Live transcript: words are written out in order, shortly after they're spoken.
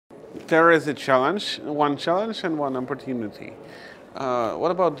there is a challenge, one challenge and one opportunity. What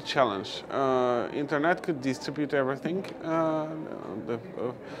about the challenge? Internet could distribute everything.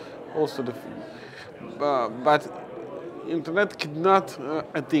 Also, but internet could not.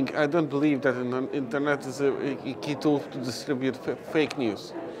 I don't believe that internet is a key tool to distribute fake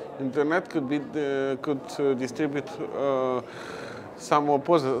news. Internet could distribute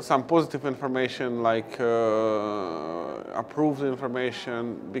some positive information, like approved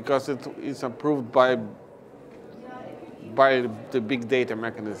information, because it is approved by the big data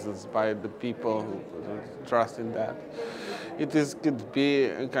mechanisms, by the people who trust in that. Could be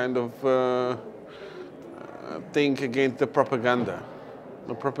a kind of thing against the propaganda.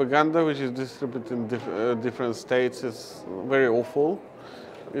 The propaganda which is distributed in different states is very awful.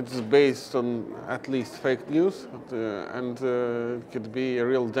 It's based on at least fake news, and it could be a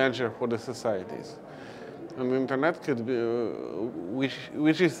real danger for the societies. And the internet could be,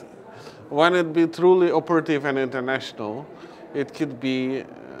 which is, when it be truly operative and international, it could be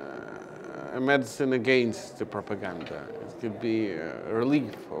a medicine against the propaganda. It could be a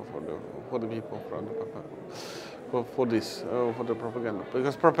relief for the people from the propaganda, for the propaganda,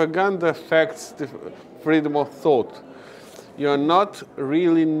 because propaganda affects the freedom of thought. You not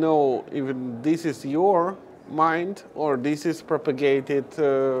really know if this is your mind or this is propagated,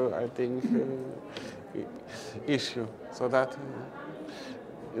 I think, issue. So that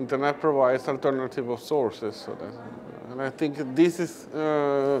internet provides alternative of sources. So that, and I think this is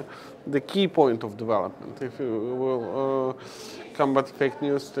the key point of development. If you will combat fake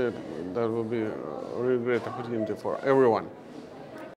news, that will be a really great opportunity for everyone.